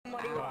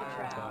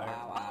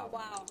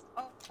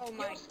Oh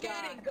my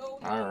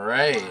god.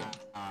 Alright.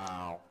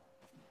 Wow.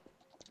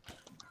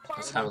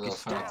 Let's have a little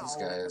fun with these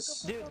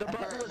guys. Dude, the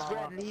button was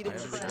red and he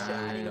didn't press it.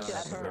 I need to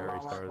Guys, turn very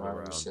it start of the whoever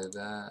round. said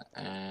that,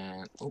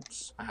 and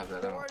oops, I have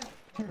that out.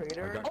 I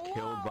got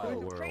killed by a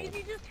world.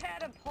 Crazy just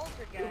had a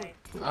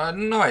poltergeist.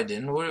 No, I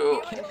didn't. What,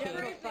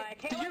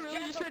 Did you really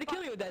just try to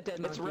kill me with that dead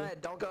It's monkey?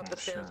 red. Don't go up the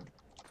stairs.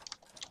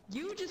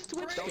 You just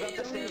switched Don't go up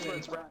the to stairs where me.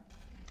 it's red.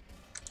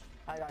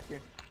 I got you.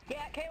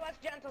 Yeah, KOS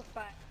gentle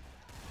spot.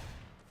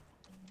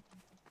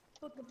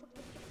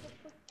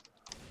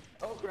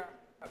 Oh crap.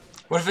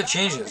 what if it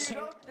changes?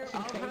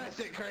 I'll press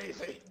it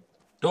crazy.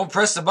 Don't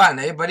press the button,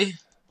 eh, buddy?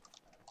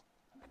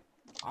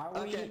 Are we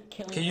Okay.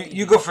 killing Okay, you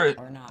crazy go for it.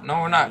 or not?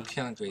 No, we're not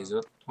killing crazy.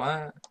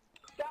 What?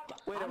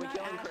 Wait, are I'm we not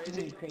killing asking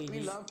crazy? you crazy. We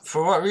love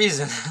For what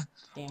reason?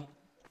 Damn it.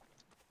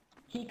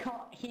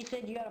 He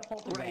said you got a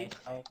poltergeist.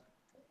 Right.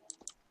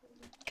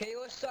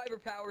 KOS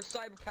cyber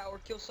power,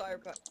 kill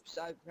cyber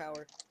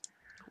power.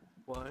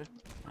 what?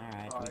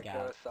 Alright, we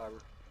got it.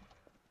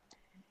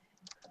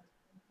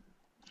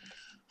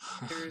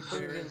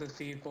 Here's a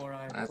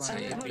C4I. That's how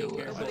you do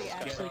it. Nobody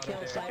actually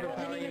killed cyber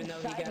power even though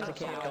he got a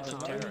KO.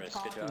 What are you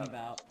talking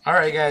about?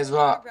 Alright, guys,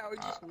 well. Cyber power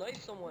just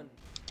knifed someone.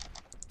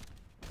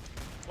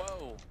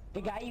 Whoa.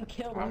 The guy you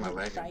killed Why am I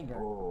wasn't lagging? Cyber.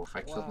 Oh, if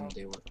I killed him,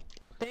 they would.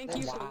 Thank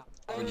you so Wow.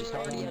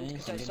 much, Radiant,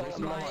 because I saw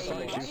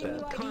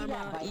my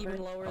karma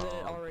even lower than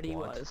it already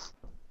was.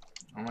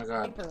 Oh my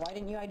god. Viper, why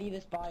didn't you ID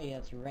this body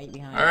that's right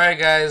behind Alright,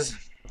 guys.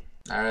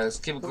 Alright, let's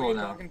keep it Who are cool you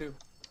now. talking to?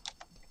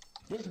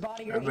 This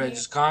body right Everybody here.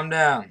 just calm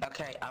down.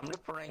 Okay, I'm gonna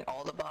bring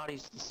all the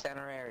bodies to the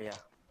center area.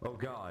 Oh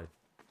god.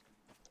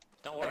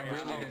 Don't I worry, I'm really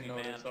helping didn't you, know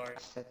man. this, sorry.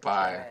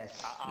 Bye.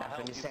 Yes, I'll nothing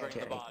help to you say, bring the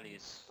Jay.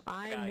 bodies.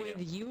 I'm Got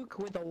with you. Yuke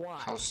with a Y.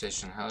 House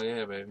station, hell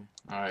yeah, baby.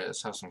 Alright,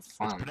 let's have some It's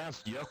fun.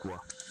 pronounced Yukwa.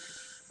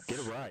 Get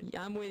it right.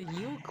 I'm with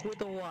Yuke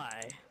with a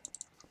Y.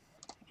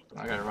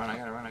 I gotta run, I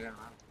gotta run, I gotta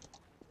run.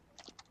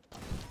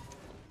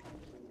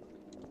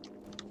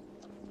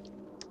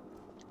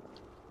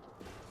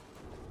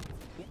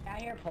 Yeah, I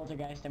hear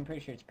poltergeist. I'm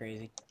pretty sure it's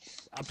crazy.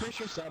 I'm pretty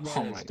sure someone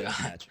Oh is my dead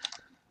God. match.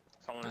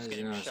 Someone How is did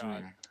you getting know it's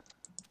shot me?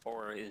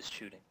 or is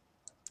shooting.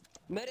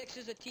 Medics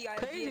is a TI.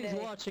 Crazy's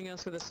watching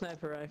us with a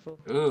sniper rifle.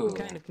 Ooh. I'm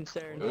kind of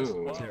concerned.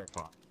 Ooh.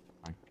 Terrifying.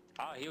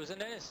 Oh, he was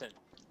an innocent.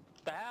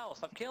 The hell?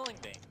 Stop killing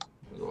me.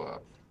 Go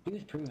up. He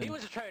was proven. He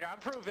was a traitor. I'm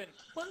proven.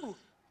 Woo!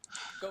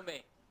 Go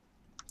me.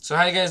 So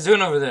how you guys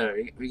doing over there?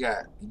 We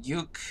got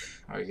Yuke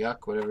or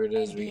Yuck, whatever it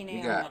is. We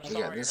got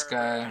this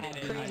guy.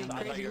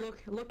 Crazy.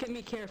 Look at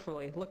me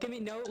carefully. Look at me.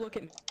 No, look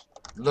at me.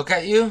 Look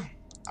at you.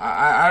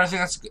 I don't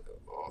think that's good.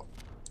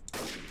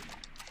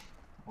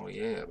 Oh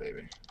yeah,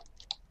 baby.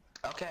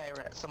 Okay,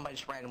 somebody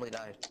just randomly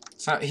died.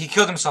 So he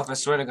killed himself. I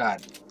swear to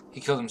God, he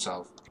killed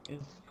himself.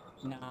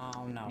 No.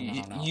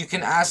 You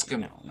can ask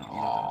him. No.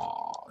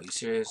 Oh, are you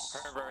serious?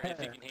 Remember, if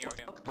you can hear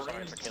him,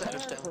 sorry for killing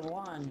Sir, him. for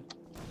one.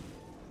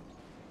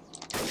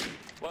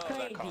 Whoa,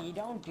 that car. Crazy,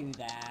 don't do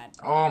that.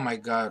 Oh my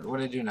God, what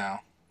do I do now?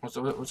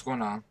 What's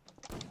going on?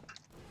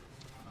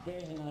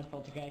 There's another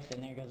poltergeist,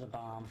 and there goes a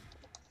bomb.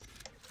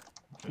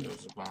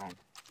 There's a bomb.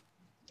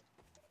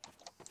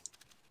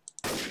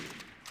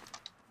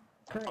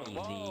 Crazy.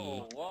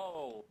 Whoa,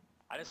 whoa.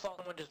 I just saw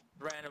someone just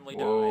randomly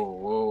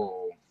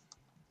Whoa. die.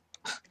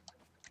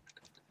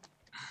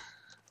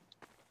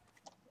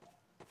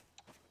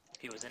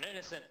 He was an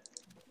innocent.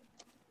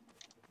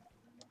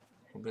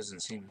 Who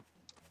doesn't see me?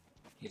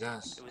 He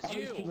does. It was All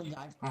these people you.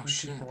 died Oh, from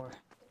shit. C4.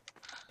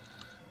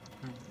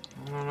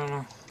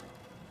 No.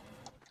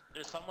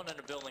 There's someone in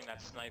the building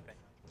that's sniping.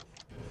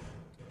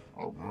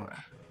 Oh boy.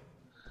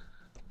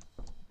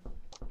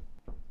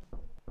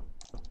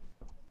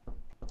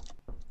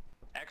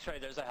 X-ray,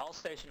 there's a health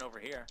station over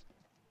here.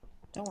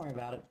 Don't worry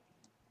about it.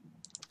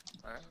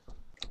 Alright.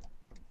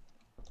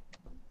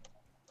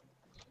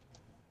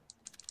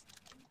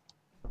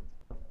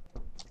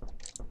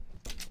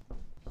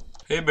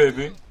 Hey,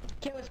 baby.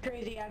 Chaos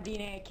crazy, I have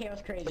DNA.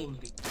 Chaos crazy.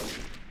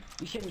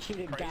 You shouldn't shoot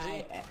a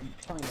guy at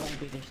point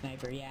blank with your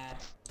sniper. Yeah,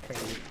 it's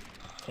crazy.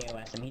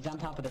 KOS him. He's on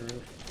top of the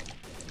roof.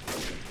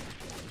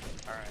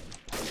 Alright.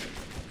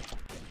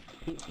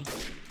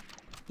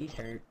 He's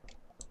hurt.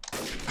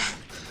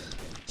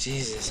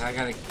 Jesus, I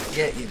gotta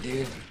get you,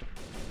 dude.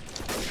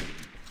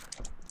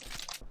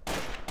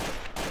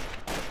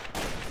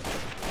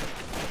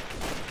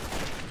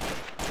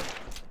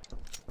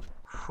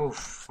 Whew,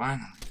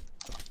 finally.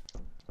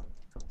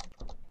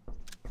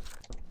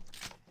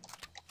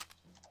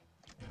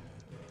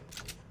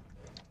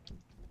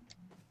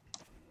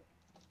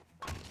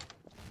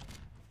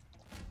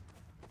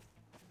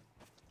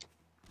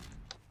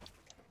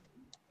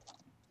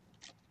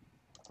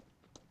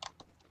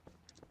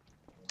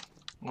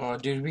 Oh,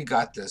 dude, we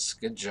got this.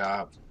 Good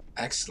job.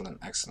 Excellent.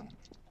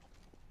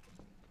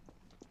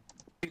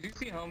 Did you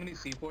see how many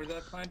C4s I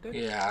planted?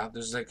 Yeah,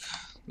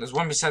 there's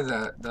one beside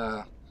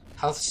the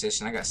health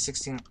station. I got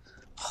 16.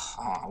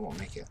 Oh, I won't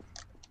make it.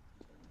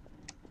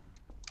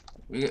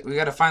 We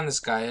gotta find this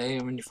guy, eh?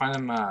 When you find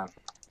him,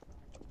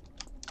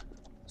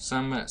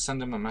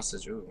 send him a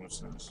message. Ooh, what's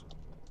this?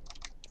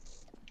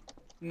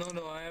 No,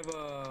 I have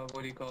a,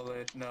 what do you call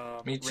it?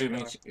 No. Me too, me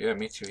radar. too. Yeah,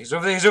 me too. He's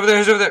over there, he's over there,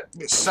 he's over there.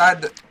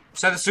 Side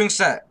the swing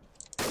set.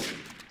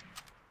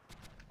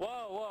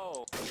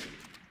 Whoa.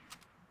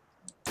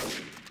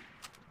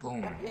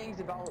 Boom. Ping's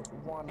about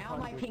 100. Now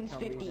my ping's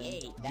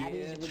 58. That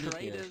is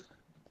ridiculous.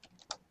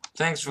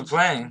 Thanks for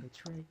playing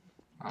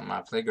on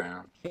my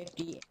playground.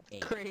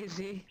 58.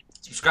 Crazy.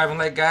 Subscribe and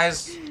like,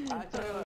 guys.